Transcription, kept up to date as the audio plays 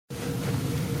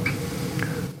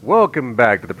Welcome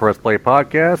back to the Press Play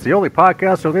Podcast, the only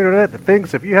podcast on the internet that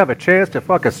thinks if you have a chance to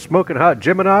fuck a smoking hot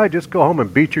Gemini, just go home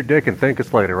and beat your dick and thank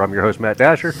us later. I'm your host, Matt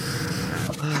Dasher.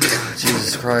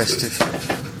 Jesus Christ.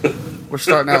 We're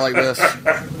starting out like this.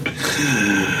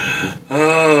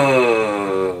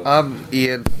 I'm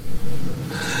Ian.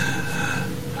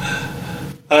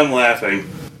 I'm laughing.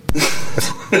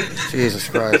 Jesus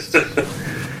Christ.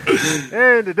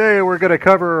 And today we're going to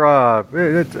cover,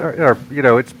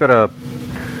 it's been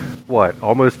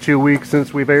almost 2 weeks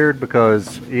since we've aired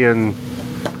because Ian,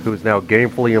 who is now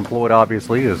gainfully employed,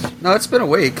 obviously, is... No, it's been a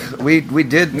week. We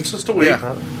did... It's just a week.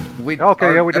 Yeah. We did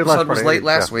episode last was Friday. late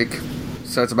last week,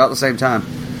 so it's about the same time.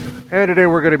 And today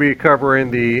we're going to be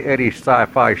covering the Eddie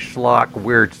sci-fi schlock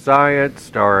Weird Science,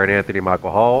 starring Anthony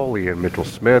Michael Hall, Ian Mitchell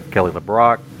Smith, Kelly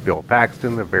LeBrock, Bill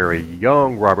Paxton, the very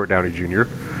young Robert Downey Jr.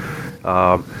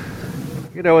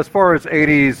 As far as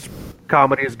 80s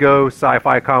comedies go,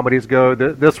 sci-fi comedies go,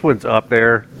 this one's up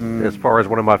there as far as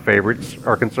one of my favorites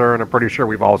are concerned. I'm pretty sure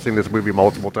we've all seen this movie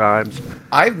multiple times.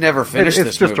 I've never finished this movie.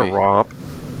 It's just a romp.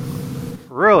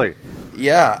 Really?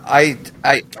 Yeah,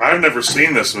 I've never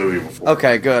seen this movie before.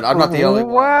 Okay, good. I'm not the only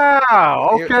one.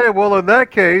 Wow. Okay, well, in that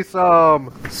case,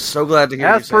 so glad to hear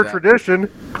you as say per that.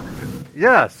 tradition,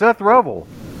 Seth Revel.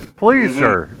 Please,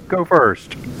 sir, go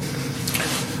first.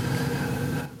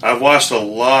 I've watched a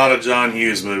lot of John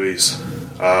Hughes movies.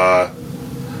 You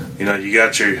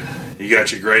got your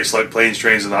greats like Planes,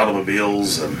 Trains, and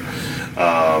Automobiles, and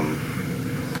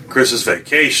Christmas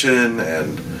Vacation,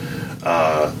 and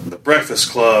The Breakfast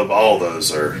Club. All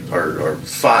those are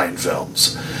fine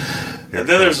films. And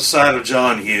then there's a side of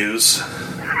John Hughes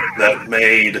that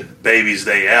made Baby's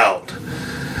Day Out,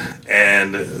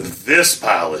 and this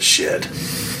pile of shit.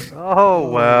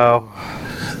 Oh, wow.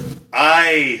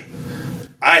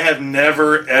 I have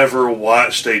never, ever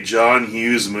watched a John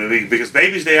Hughes movie, because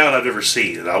Baby's Day Out I've never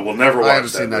seen, and I will never watch that. I haven't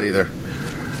seen that either.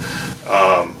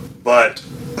 But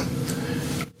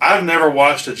I've never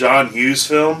watched a John Hughes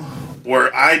film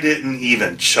where I didn't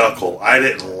even chuckle. I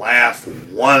didn't laugh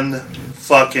one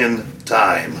fucking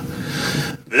time.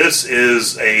 This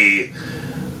is a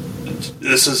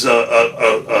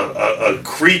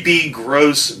creepy,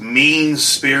 gross,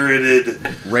 mean-spirited,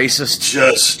 racist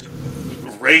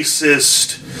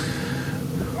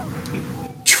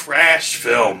trash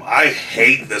film. I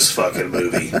hate this fucking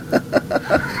movie.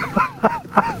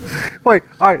 Wait,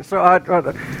 all right,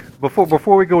 so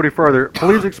before we go any further,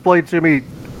 please explain to me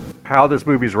how this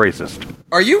movie's racist.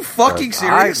 Are you fucking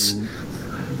serious?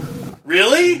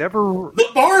 Really? The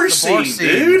bar scene,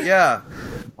 dude. Yeah.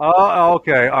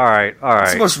 Okay, all right.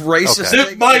 It's the most racist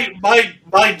thing.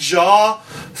 My jaw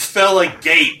fell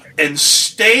agape and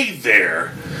stayed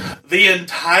there the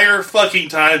entire fucking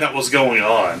time that was going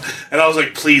on. And I was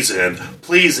like, please end.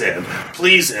 Please end.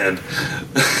 Please end.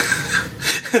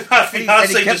 My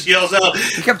fiance just yells out,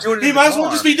 he kept doing it he might as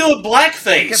well just be doing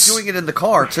blackface. He kept doing it in the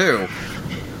car, too.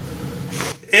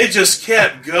 It just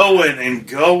kept going and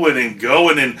going and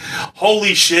going, and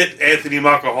holy shit, Anthony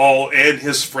Michael Hall and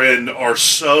his friend are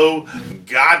so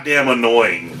goddamn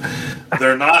annoying.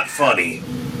 They're not funny.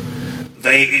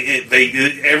 They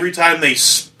every time they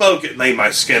spoke, it made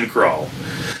my skin crawl.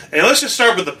 And let's just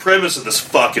start with the premise of this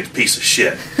fucking piece of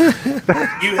shit.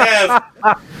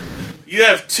 You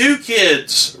have two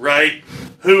kids, right?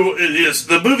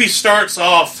 The movie starts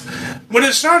off. When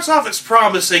it starts off, it's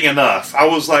promising enough. I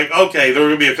was like, okay, there are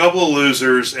going to be a couple of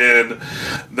losers, and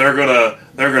they're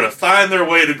gonna find their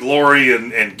way to glory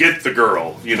and get the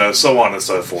girl, so on and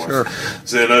so forth. Sure.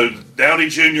 So, Downey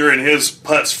Jr. and his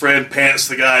putz friend pants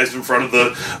the guys in front of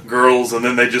the girls, and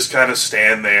then they just kind of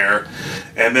stand there,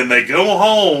 and then they go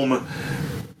home,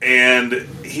 and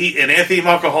Anthony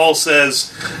Michael Hall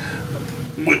says,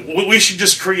 we should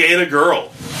just create a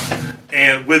girl.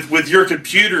 And with your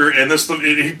computer, and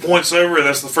he points over, and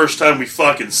that's the first time we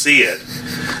fucking see it.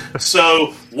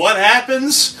 So what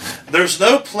happens? There's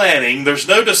no planning. There's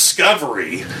no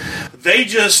discovery. They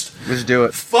just do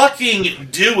it. Fucking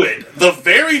do it the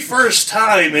very first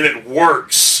time, and it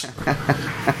works.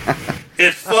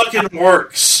 It fucking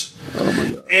works. Oh my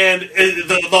God. And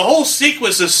the whole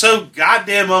sequence is so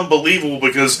goddamn unbelievable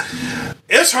because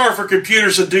it's hard for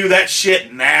computers to do that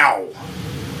shit now.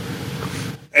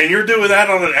 And you're doing that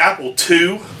on an Apple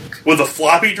II with a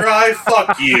floppy drive?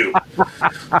 Fuck you.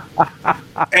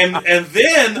 And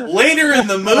then, later in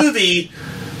the movie,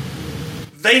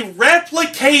 they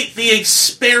replicate the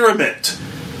experiment.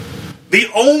 The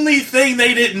only thing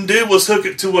they didn't do was hook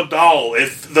it to a doll.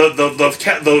 If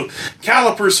the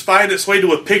calipers find its way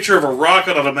to a picture of a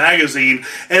rocket on a magazine,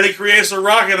 and it creates a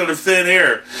rocket out of thin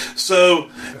air. So,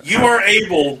 you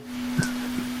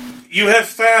have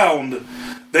found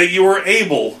that you were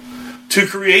able to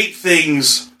create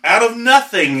things out of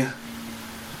nothing,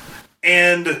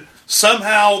 and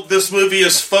somehow this movie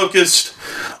is focused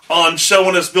on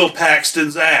showing us Bill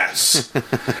Paxton's ass,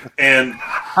 and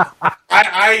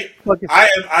I'm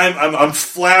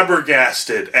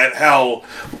flabbergasted at how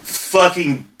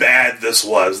fucking bad this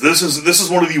was. This is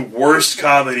one of the worst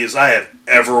comedies I have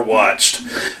ever watched,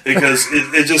 because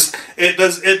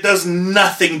it does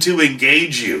nothing to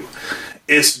engage you.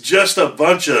 It's just a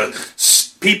bunch of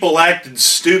people acting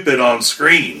stupid on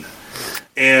screen,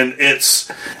 and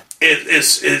it's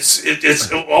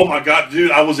oh my god, dude,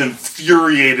 I was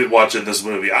infuriated watching this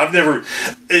movie.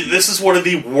 This is one of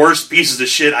the worst pieces of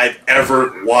shit I've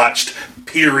ever watched,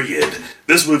 period.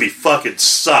 This movie fucking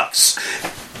sucks.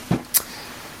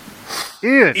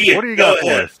 Ian, what do you got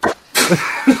for us?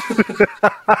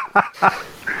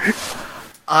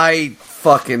 I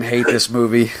fucking hate this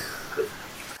movie.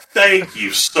 Thank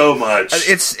you so much.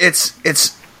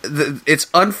 It's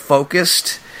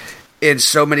unfocused in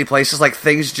so many places. Like,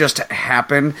 things just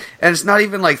happen, and it's not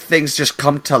even like things just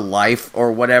come to life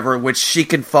or whatever, which she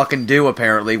can fucking do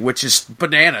apparently, which is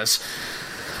bananas.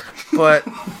 But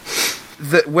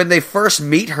when they first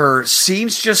meet her,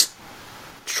 scenes just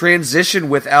transition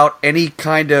without any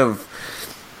kind of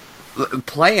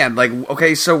plan. Like,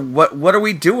 okay, so what are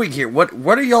we doing here? What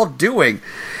are y'all doing?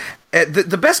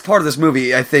 The best part of this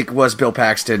movie, I think, was Bill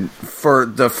Paxton. For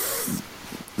the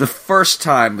first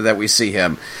time that we see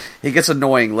him, he gets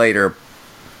annoying later,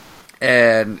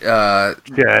 and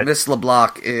Miss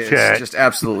LeBlanc is just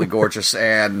absolutely gorgeous,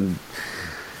 and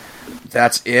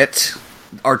that's it.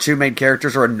 Our two main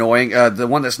characters are annoying. The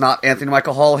one that's not Anthony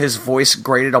Michael Hall, his voice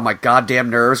grated on my goddamn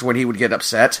nerves when he would get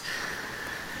upset.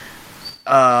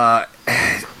 I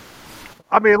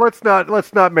mean, let's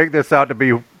not make this out to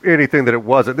be anything that it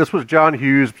wasn't. This was John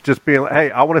Hughes just being like,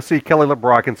 hey, I want to see Kelly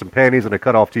LeBrock in some panties and a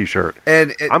cutoff T-shirt.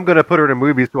 And I'm going to put her in a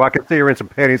movie so I can see her in some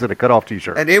panties and a cutoff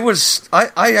T-shirt. And it was,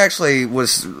 I actually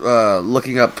was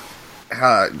looking up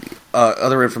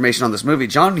other information on this movie.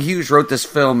 John Hughes wrote this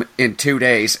film in 2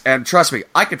 days, and trust me,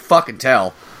 I could fucking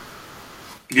tell.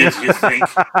 You think?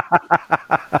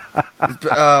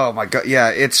 Oh my god, yeah,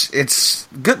 it's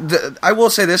good. I will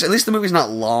say this: at least the movie's not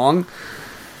long.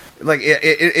 Like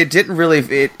it didn't really,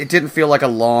 it didn't feel like a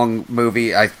long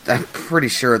movie. I'm pretty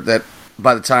sure that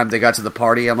by the time they got to the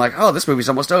party, I'm like, oh, this movie's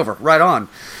almost over. Right on,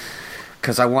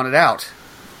 because I wanted out.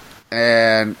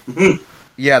 And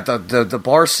yeah, the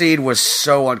bar scene was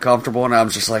so uncomfortable, and I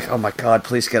was just like, oh my god,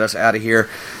 please get us out of here.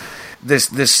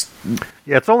 This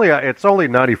yeah, it's only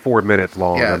 94 minutes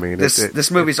long. Yeah, I mean,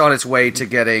 this movie's on its way to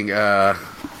getting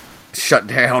shut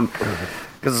down,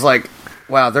 because it's like,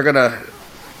 wow, they're gonna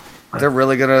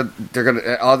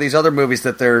all these other movies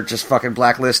that they're just fucking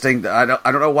blacklisting. I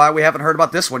don't know why we haven't heard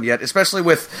about this one yet, especially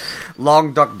with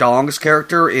Long Duck Dong's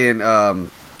character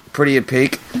in Pretty in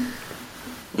Pink.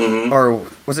 Mm-hmm. Or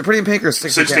was it Pretty in Pink or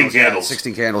 16 Candles? Yeah,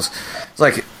 16 Candles. It's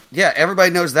like, yeah,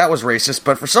 everybody knows that was racist,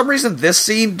 but for some reason this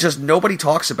scene just nobody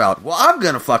talks about. Well, I'm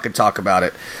gonna fucking talk about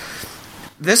it.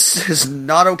 This is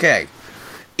not okay.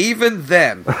 Even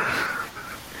then.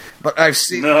 But I've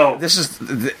seen... No. This is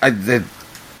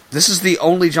the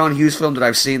only John Hughes film that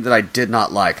I've seen that I did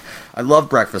not like. I love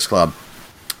Breakfast Club.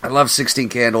 I love 16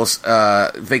 Candles.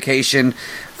 Vacation,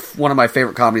 one of my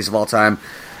favorite comedies of all time.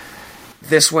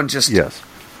 This one just... Yes.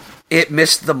 It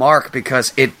missed the mark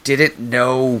because it didn't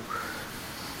know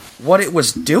what it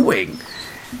was doing.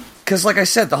 Because, like I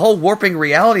said, the whole warping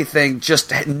reality thing,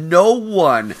 just no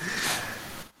one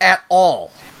at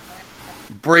all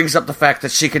brings up the fact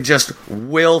that she can just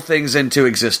will things into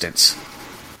existence.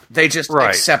 They just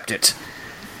accept it.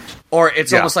 Or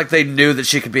it's almost like they knew that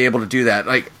she could be able to do that.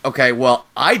 Like, okay, well,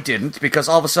 I didn't, because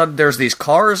all of a sudden there's these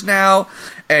cars now,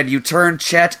 and you turn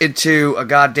Chet into a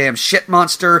goddamn shit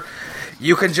monster.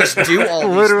 You can just do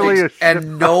all these things,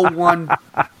 and no one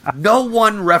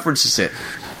references it.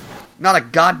 Not a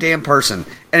goddamn person.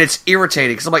 And it's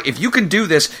irritating, because I'm like, if you can do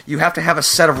this, you have to have a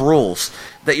set of rules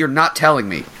that you're not telling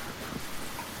me.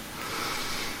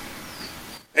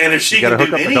 And if she can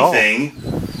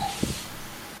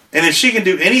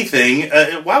do anything,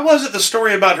 why was it the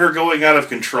story about her going out of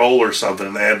control or something,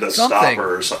 and they had to stop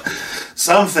her or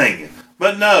something?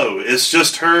 But no, it's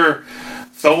just her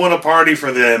throwing a party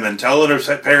for them and telling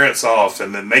her parents off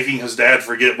and then making his dad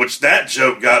forget, which that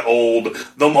joke got old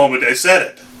the moment they said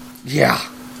it. Yeah.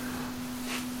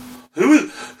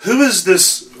 Who is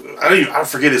this? I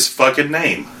forget his fucking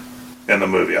name in the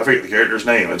movie. I forget the character's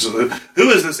name.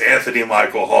 Who is this Anthony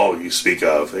Michael Hall you speak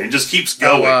of? And he just keeps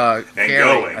going and Gary,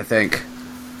 going. I think.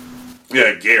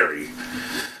 Yeah, Gary.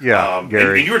 Yeah,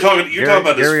 Gary. And you were talking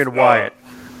about Gary this, and Wyatt.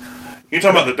 You're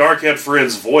talking about the dark-haired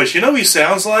friend's voice. You know who he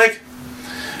sounds like?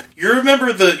 You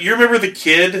remember the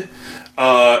kid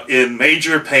in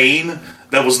Major Payne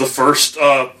that was the first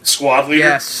squad leader?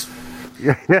 Yes.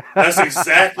 That's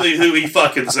exactly who he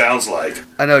fucking sounds like.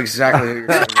 I know exactly who you're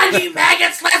talking about. You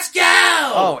maggots, let's go!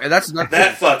 Oh, and that's another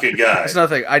That fucking guy. That's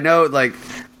another thing. I know, like,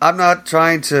 I'm not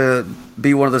trying to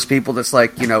be one of those people that's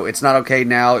like, you know, it's not okay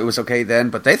now, it was okay then,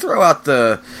 but they throw out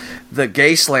the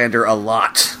gay slander a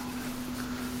lot.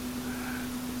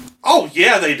 Oh,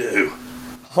 yeah, they do.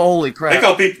 Holy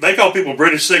crap. They call people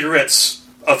British cigarettes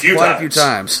a few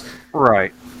times.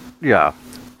 Right. Yeah.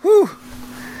 Whew.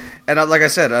 And like I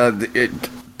said,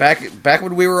 back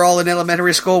when we were all in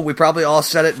elementary school, we probably all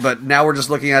said it, but now we're just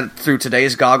looking at it through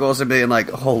today's goggles and being like,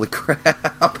 holy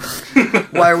crap.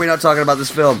 Why are we not talking about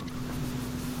this film?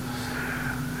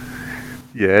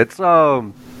 Yeah, it's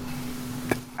Why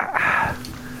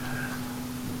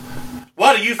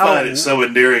do you find it so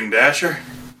endearing, Dasher?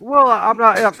 Well, I'm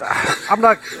not.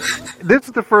 This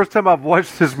is the first time I've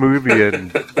watched this movie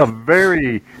in a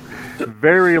very,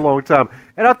 very long time,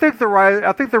 and I think the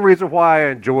reason why I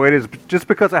enjoy it is just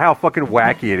because of how fucking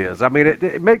wacky it is. I mean,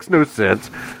 it makes no sense.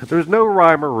 There's no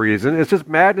rhyme or reason. It's just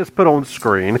madness put on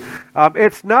screen.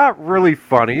 It's not really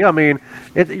funny. I mean,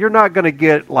 you're not going to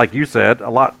get, like you said, a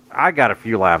lot. I got a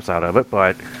few laughs out of it,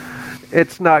 but.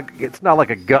 It's not like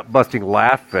a gut busting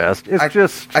laugh fest. I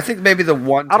think maybe the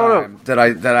one time that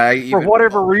I for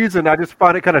whatever reason I just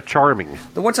find it kind of charming.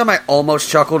 The one time I almost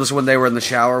chuckled is when they were in the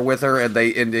shower with her and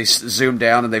they zoom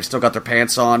down and they've still got their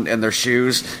pants on and their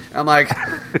shoes. I'm like,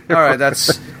 all right,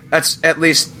 that's at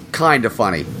least kind of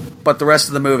funny. But the rest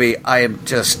of the movie, I am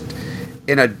just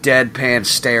in a deadpan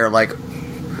stare. Like,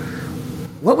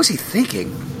 what was he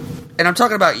thinking? And I'm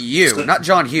talking about you, not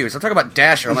John Hughes. I'm talking about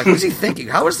Dasher. I'm like, what is he thinking?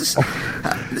 How is this?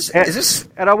 Is this?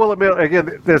 And I will admit,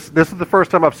 again, this is the first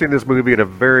time I've seen this movie in a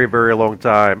very, very long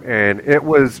time, and it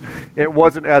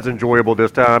wasn't as enjoyable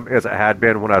this time as it had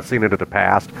been when I've seen it in the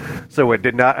past. So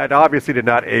it obviously did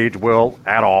not age well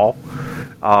at all.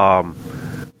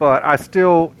 But I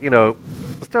still,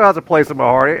 still has a place in my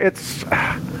heart. It's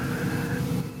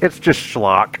just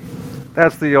schlock.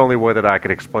 That's the only way that I can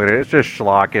explain it. It's just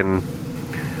schlock, and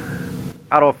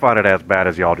I don't find it as bad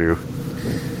as y'all do.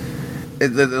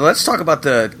 Let's talk about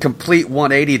the complete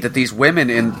 180 that these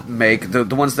women make. The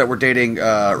ones that were dating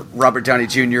Robert Downey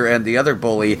Jr. and the other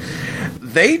bully.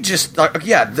 They just,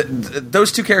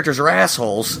 those two characters are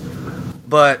assholes,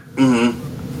 but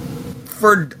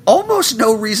for almost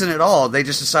no reason at all, they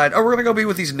just decide, we're going to go be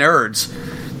with these nerds.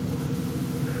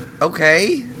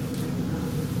 Okay.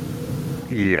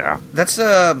 Yeah. That's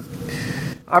the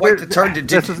turn to...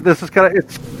 This is kind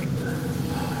of...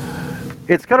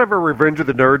 It's kind of a Revenge of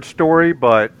the Nerds story,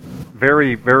 but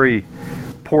very, very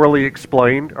poorly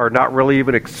explained, or not really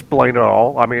even explained at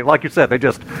all. I mean, like you said, they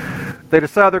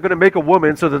decide they're going to make a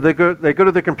woman, so that they go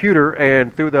to the computer,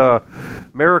 and through the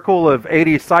miracle of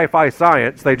 80s sci-fi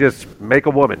science, they just make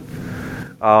a woman.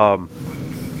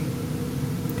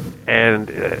 And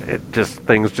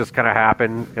things just kind of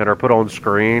happen and are put on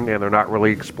screen, and they're not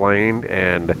really explained,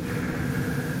 and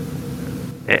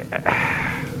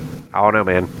I don't know,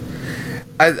 man.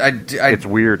 It's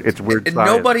weird. It's weird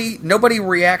science. Nobody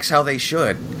reacts how they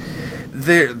should.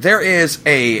 There is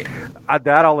a... that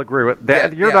I'll agree with.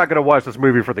 You're not going to watch this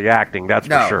movie for the acting, that's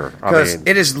for sure. Because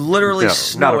it is literally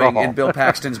snowing in Bill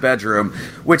Paxton's bedroom,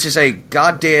 which is a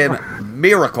goddamn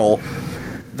miracle.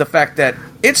 The fact that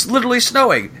it's literally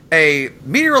snowing. A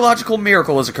meteorological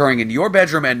miracle is occurring in your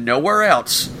bedroom and nowhere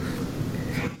else.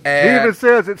 And he even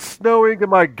says it's snowing in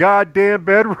my goddamn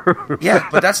bedroom. Yeah,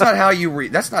 but that's not how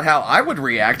that's not how I would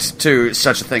react to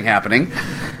such a thing happening,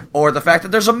 or the fact that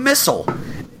there's a missile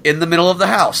in the middle of the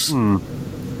house.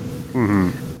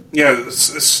 Mm-hmm. Yeah,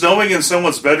 snowing in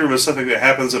someone's bedroom is something that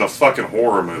happens in a fucking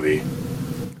horror movie.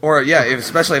 Or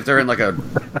especially if they're in like a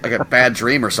bad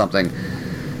dream or something.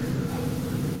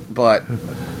 But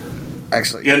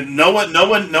actually, no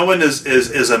one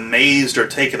is amazed or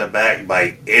taken aback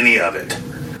by any of it.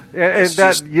 It's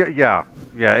there's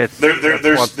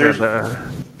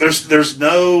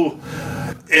no,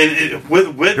 and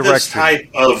with this type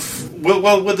of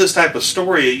with this type of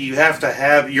story, you have to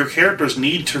have your characters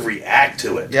need to react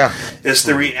to it. Yeah, it's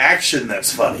the reaction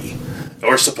that's funny,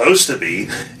 or supposed to be,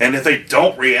 and if they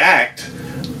don't react,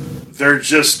 they're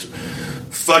just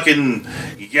fucking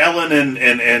yelling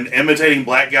and imitating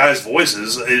black guys'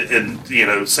 voices and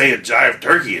saying jive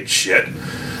turkey and shit.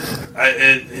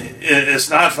 It's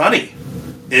not funny.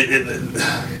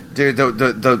 Dude,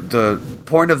 the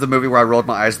point of the movie where I rolled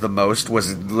my eyes the most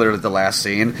was literally the last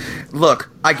scene. Look,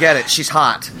 I get it, she's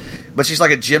hot, but she's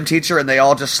like a gym teacher, and they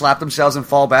all just slap themselves and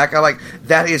fall back. I'm like,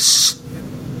 that is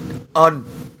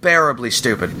unbearably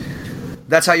stupid.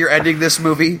 That's how you're ending this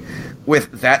movie,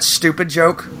 with that stupid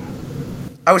joke?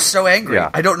 I was so angry. Yeah.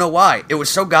 I don't know why. It was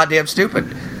so goddamn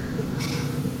stupid.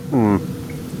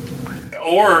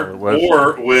 Or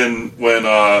when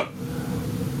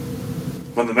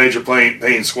the Major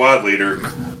Payne squad leader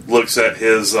looks at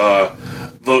his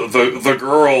the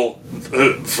girl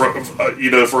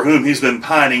for whom he's been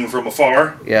pining from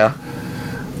afar, Yeah.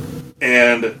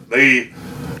 and they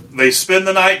spend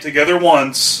the night together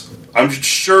once. I'm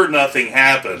sure nothing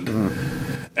happened.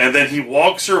 And then he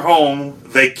walks her home.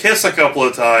 They kiss a couple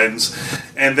of times,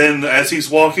 and then as he's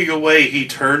walking away, he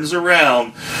turns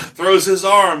around, throws his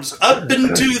arms up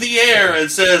into the air, and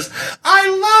says, "I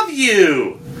love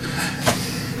you."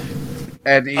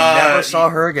 And he never saw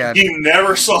her again. You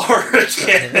never saw her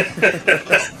again.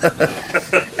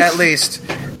 At least,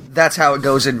 that's how it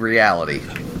goes in reality.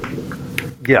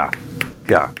 Yeah.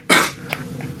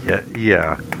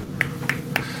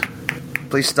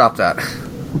 Please stop that.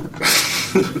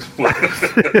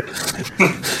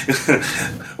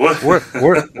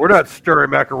 We're not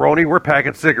stirring macaroni. We're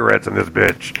packing cigarettes in this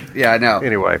bitch. Yeah, I know.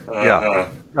 Anyway, yeah.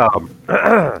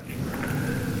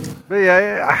 But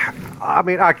yeah, I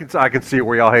mean, I can see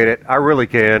where y'all hate it. I really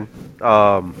can.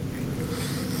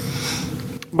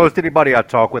 Most anybody I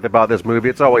talk with about this movie,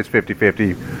 it's always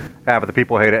 50-50. Half of the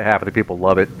people hate it, half of the people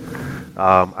love it.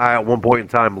 I at one point in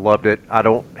time loved it. I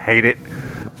don't hate it,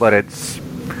 but it's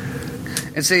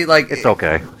see, like, it's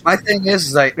okay. My thing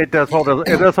is, like, It does hold a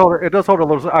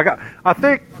little. I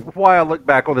think why I look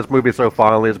back on this movie so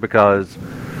fondly is because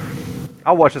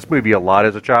I watched this movie a lot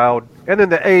as a child, and in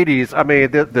the '80s, I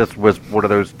mean, this was one of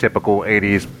those typical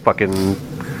 '80s fucking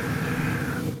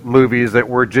movies that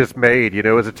were just made. You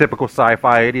know, it's a typical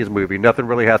sci-fi '80s movie. Nothing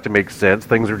really has to make sense.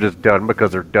 Things are just done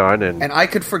because they're done, and I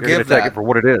could you're forgive gonna that. take it for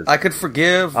what it is. I could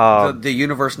forgive the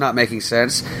universe not making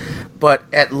sense, but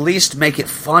at least make it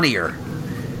funnier.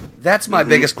 That's my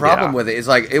biggest problem with it. Is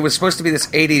like, it was supposed to be this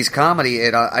 '80s comedy,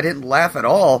 and I didn't laugh at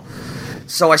all.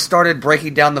 So I started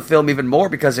breaking down the film even more,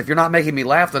 because if you're not making me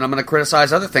laugh, then I'm going to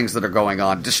criticize other things that are going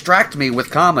on. Distract me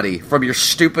with comedy from your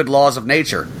stupid laws of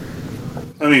nature.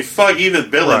 I mean, fuck,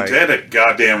 even Bill Right. and Ted had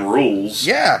goddamn rules.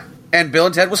 Yeah, and Bill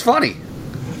and Ted was funny.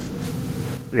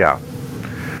 Yeah.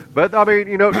 But I mean,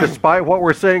 you know, despite what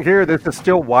we're saying here, this is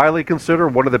still widely considered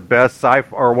one of the best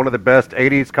sci-fi or one of the best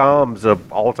 '80s coms of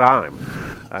all time.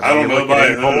 I don't you know look at about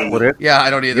any poll whom. and Yeah, I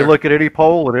don't either. You look at any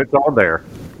poll and it's on there.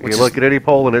 Which You is- look at any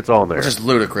poll and it's on there. Which is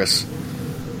ludicrous.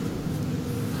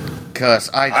 Because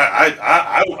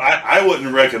I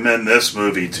wouldn't recommend this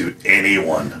movie to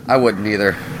anyone. I wouldn't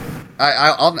either.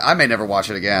 I may never watch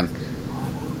it again.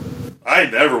 I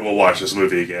never will watch this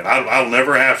movie again. I'll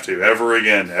never have to, ever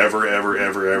again. Ever.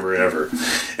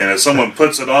 And if someone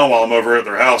puts it on while I'm over at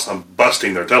their house, I'm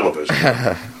busting their television.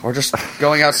 Or just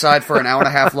going outside for an hour and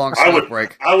a half long smoke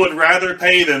break. I would rather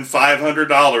pay them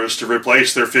 $500 to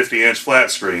replace their 50-inch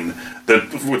flat screen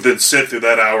than sit through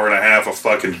that hour and a half of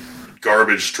fucking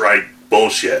garbage strike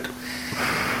bullshit.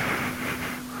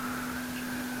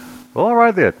 Well, all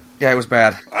right then. Yeah, it was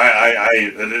bad.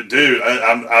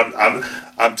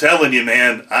 I'm telling you,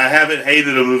 man, I haven't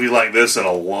hated a movie like this in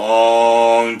a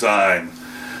long time.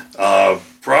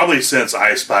 Probably since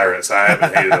Ice Pirates, I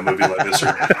haven't hated a movie like this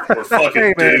or fucking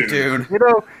Hey, man, Dude. You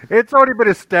know, it's already been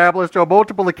established on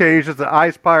multiple occasions that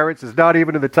Ice Pirates is not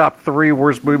even in the top 3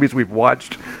 worst movies we've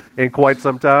watched in quite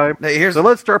some time. Now, So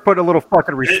let's start putting a little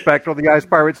fucking respect on the Ice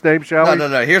Pirates name, shall we?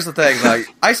 No. Here's the thing. Like,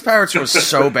 Ice Pirates was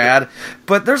so bad,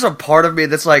 but there's a part of me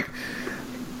that's like,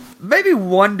 maybe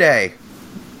one day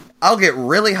I'll get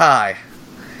really high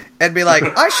and be like,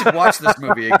 I should watch this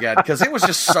movie again, because it was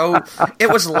just it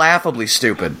was laughably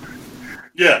stupid.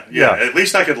 Yeah. At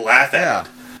least I could laugh at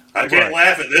it. I can't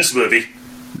laugh at this movie.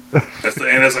 And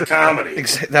it's a comedy.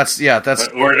 That's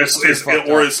Or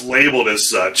it's labeled as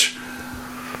such.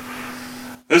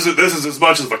 This is as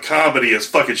much of a comedy as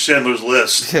fucking Schindler's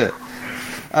List.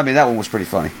 I mean, that one was pretty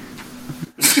funny.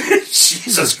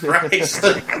 Jesus Christ.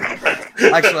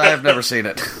 Actually, I have never seen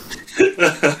it.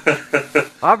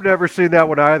 I've never seen that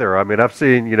one either. I mean, I've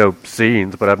seen,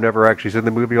 scenes, but I've never actually seen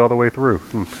the movie all the way through.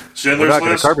 We're Schindler's not going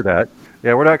to List? cover that.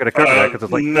 Yeah, we're not going to cover that because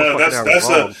it's like no, 4 fucking hours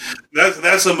long.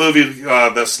 that's a movie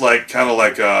that's like kind of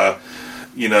like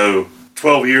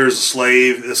 12 Years a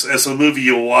Slave. It's a movie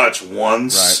you'll watch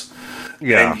once. Right.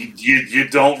 Yeah. And you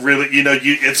don't really,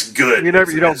 it's good. You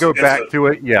don't go back to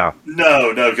it. Yeah.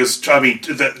 No, because, I mean,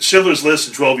 Schindler's List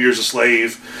and 12 Years a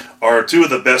Slave are two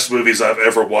of the best movies I've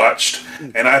ever watched.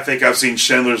 And I think I've seen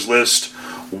Schindler's List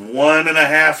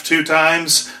 1.5, 2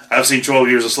 times. I've seen 12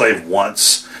 Years a Slave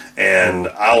once. and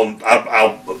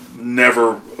I'll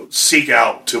never seek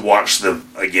out to watch them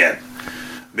again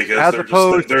because As they're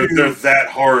opposed they're to- that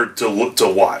hard to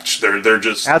watch. They're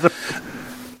just As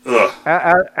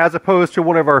opposed to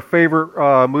one of our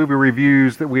favorite movie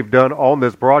reviews that we've done on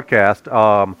this broadcast.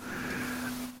 Oh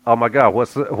my God,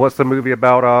 what's the movie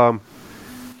about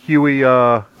Huey,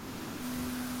 the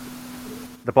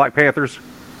Black Panthers?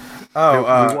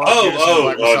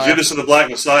 Judas and the Black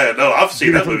Messiah. No, I've seen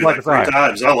Judas that and the movie Black like 3 Messiah.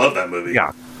 times. I love that movie.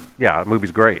 Yeah, the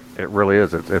movie's great. It really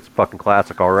is. It's fucking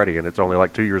classic already, and it's only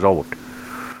like 2 years old.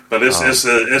 But it's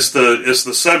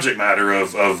the subject matter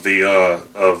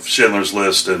of Schindler's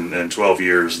List and 12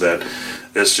 Years that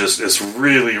it's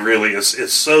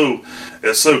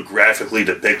so graphically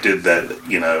depicted that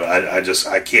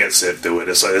I can't sit through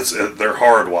it. They're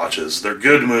hard watches. They're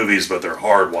good movies, but they're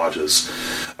hard watches.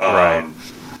 Right.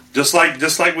 Just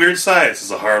like Weird Science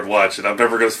is a hard watch, and I'm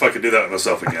never going to fucking do that with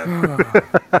myself again.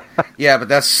 Yeah, but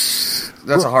that's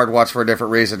a hard watch for a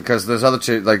different reason, because those other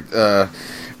two, like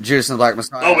Judas and the Black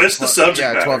Messiah. Oh, it's the subject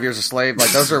Yeah, matter. 12 Years a Slave.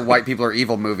 Like, those are white people are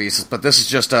evil movies, but this is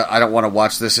just a I don't want to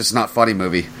watch this. It's not funny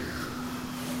movie.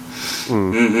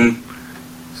 Mm-hmm.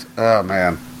 Oh,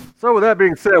 man. So with that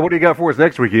being said, what do you got for us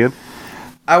next weekend?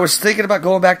 I was thinking about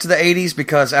going back to the 80s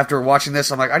because after watching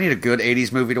this, I'm like, I need a good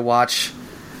 80s movie to watch.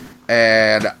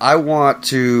 And I want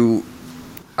to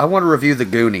review The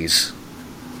Goonies.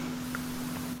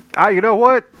 You know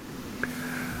what?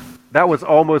 That was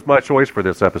almost my choice for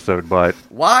this episode, but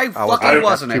Why fucking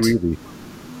wasn't that's it? too easy.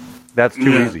 That's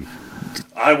too Yeah. easy.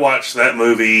 I watched that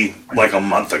movie like a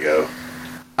month ago.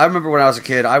 I remember when I was a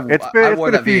kid, I wore been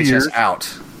a that few VHS years.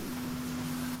 out.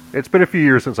 It's been a few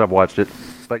years since I've watched it,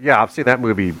 but yeah, I've seen that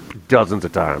movie dozens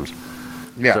of times.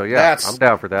 Yeah, So, yeah, I'm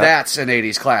down for that. That's an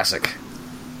 80s classic.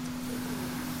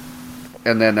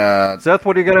 And then, Seth,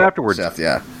 what do you got afterwards? Seth,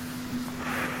 yeah.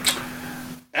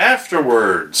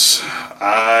 Afterwards,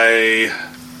 I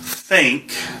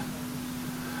think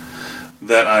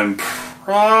that I'm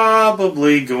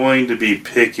probably going to be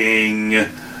picking.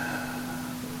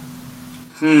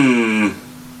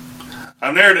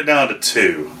 I've narrowed it down to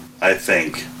 2, I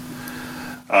think.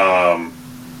 I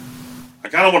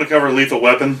kind of want to cover Lethal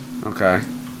Weapon. Okay.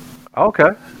 Okay.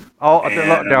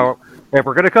 And- Now, if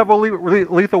we're going to cover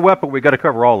Lethal Weapon, we got to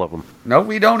cover all of them. No,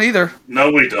 we don't either.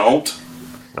 No, we don't.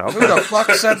 Who the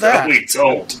fuck said No, that? we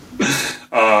don't.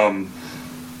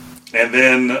 And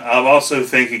then I'm also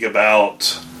thinking about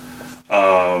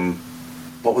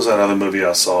what was that other movie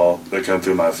I saw that came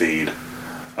through my feed?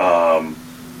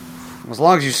 As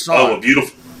long as you saw A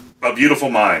Beautiful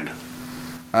Mind. it.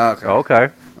 Okay. Okay.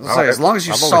 I'll say, as long as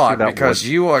you I've only saw seen it, that because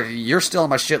one. you're still on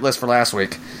my shit list for last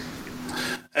week.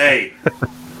 Hey, it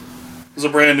was a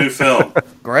brand new film.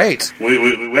 Great. We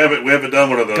haven't done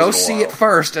one of those. Go in a see while. it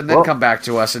first, and then Well- come back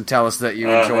to us and tell us that you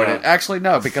enjoyed it. Actually,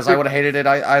 no, because I would have hated it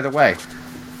either way.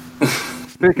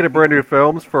 Speaking of brand new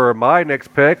films, for my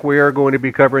next pick, we are going to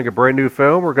be covering a brand new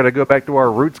film. We're going to go back to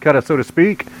our roots, kind of so to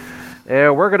speak,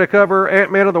 and we're going to cover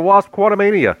Ant-Man and the Wasp: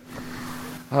 Quantumania,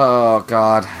 Oh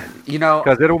God,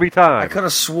 because it'll be I time. could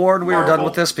have sworn we were done Marvel.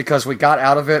 with this because we got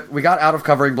out of it. We got out of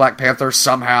covering Black Panther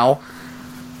somehow.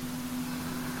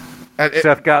 And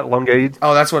Seth got lung AIDS.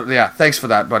 oh, that's what. Yeah, thanks for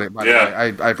that, buddy. By the Yeah.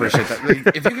 way. I appreciate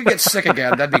that. If you could get sick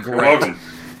again, that'd be You're great. welcome.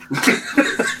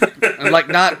 And like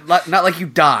not like you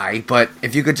die, but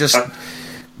if you could just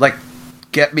like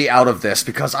get me out of this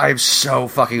because I'm so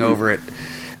fucking over it.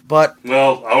 But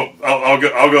Well, I'll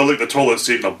go lick the toilet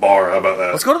seat in a bar. How about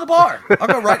that? let's go to the bar. I'll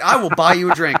go right. I will buy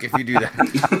you a drink if you do that.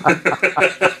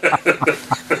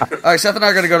 All right, Seth and I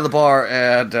are going to go to the bar,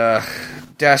 and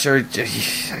Dasher.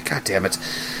 God damn it!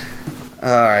 All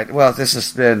right. Well, this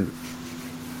has been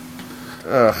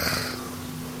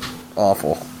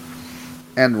awful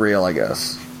and real, I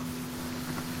guess.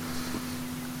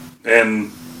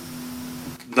 And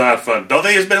not fun. Don't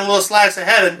think it's been a little slice of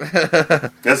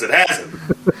heaven. Yes, it hasn't.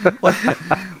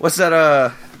 What's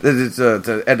that? It's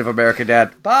the end of American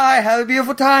Dad. Bye. Have a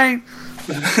beautiful time.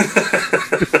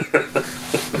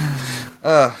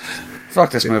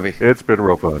 Fuck this movie. It's been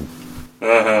real fun.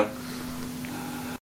 Uh huh.